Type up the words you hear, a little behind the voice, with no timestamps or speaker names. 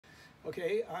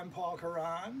Okay, I'm Paul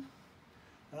Caron,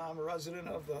 and I'm a resident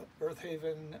of the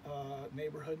Earthaven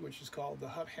neighborhood, which is called the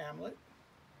Hut Hamlet.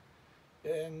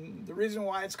 And the reason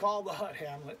why it's called the Hut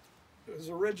Hamlet, it was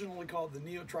originally called the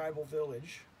Neo-Tribal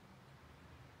Village.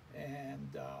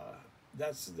 And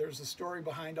there's a story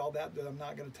behind all that I'm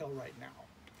not going to tell right now.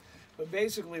 But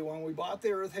basically, when we bought the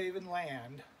Earthaven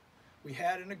land, we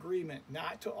had an agreement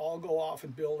not to all go off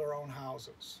and build our own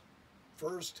houses.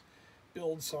 First,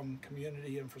 build some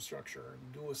community infrastructure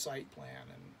and do a site plan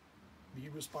and be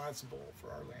responsible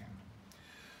for our land.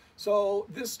 So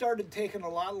this started taking a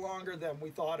lot longer than we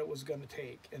thought it was going to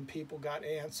take, and people got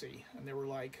antsy, and they were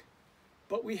like,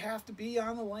 but we have to be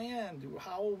on the land.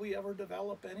 How will we ever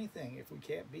develop anything if we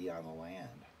can't be on the land?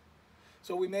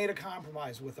 So we made a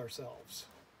compromise with ourselves,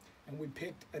 and we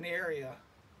picked an area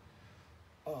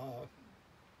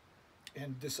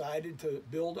and decided to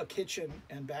build a kitchen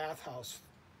and bathhouse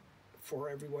for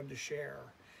everyone to share,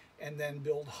 and then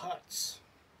build huts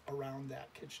around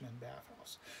that kitchen and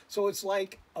bathhouse. So it's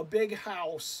like a big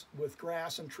house with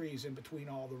grass and trees in between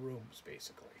all the rooms,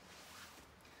 basically.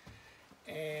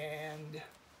 And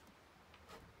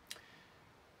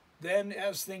then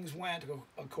as things went,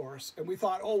 of course, and we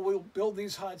thought, oh, we'll build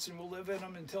these huts and we'll live in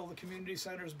them until the community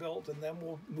center is built, and then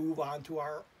we'll move on to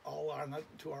our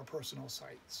personal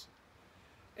sites.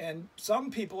 And some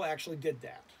people actually did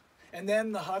that. And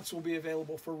then the huts will be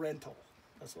available for rental.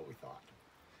 That's what we thought.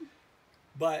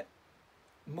 But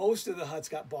most of the huts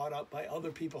got bought up by other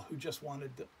people who just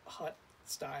wanted the hut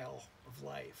style of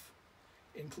life,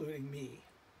 including me.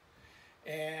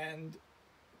 And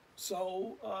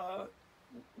so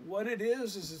what it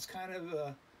is it's kind of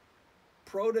a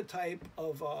prototype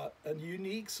of a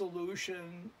unique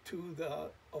solution to the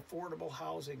affordable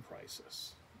housing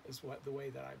crisis, is the way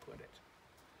that I put it.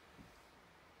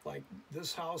 Like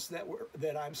this house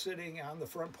that I'm sitting on the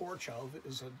front porch of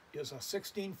is a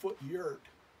 16-foot yurt.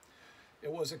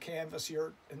 It was a canvas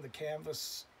yurt, and the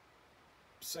canvas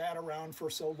sat around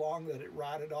for so long that it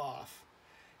rotted off,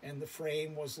 and the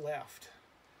frame was left.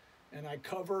 And I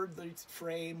covered the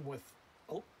frame with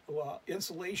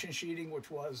insulation sheeting, which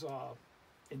was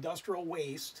industrial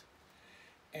waste,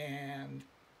 and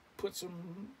put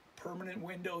some permanent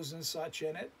windows and such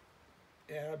in it.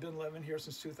 And I've been living here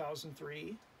since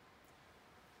 2003.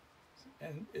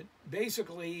 And it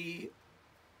basically,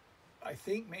 I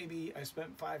think maybe I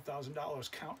spent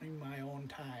 $5,000 counting my own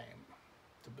time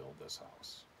to build this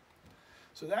house.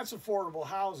 So that's affordable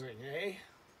housing, eh?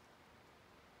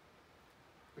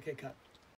 Okay, cut.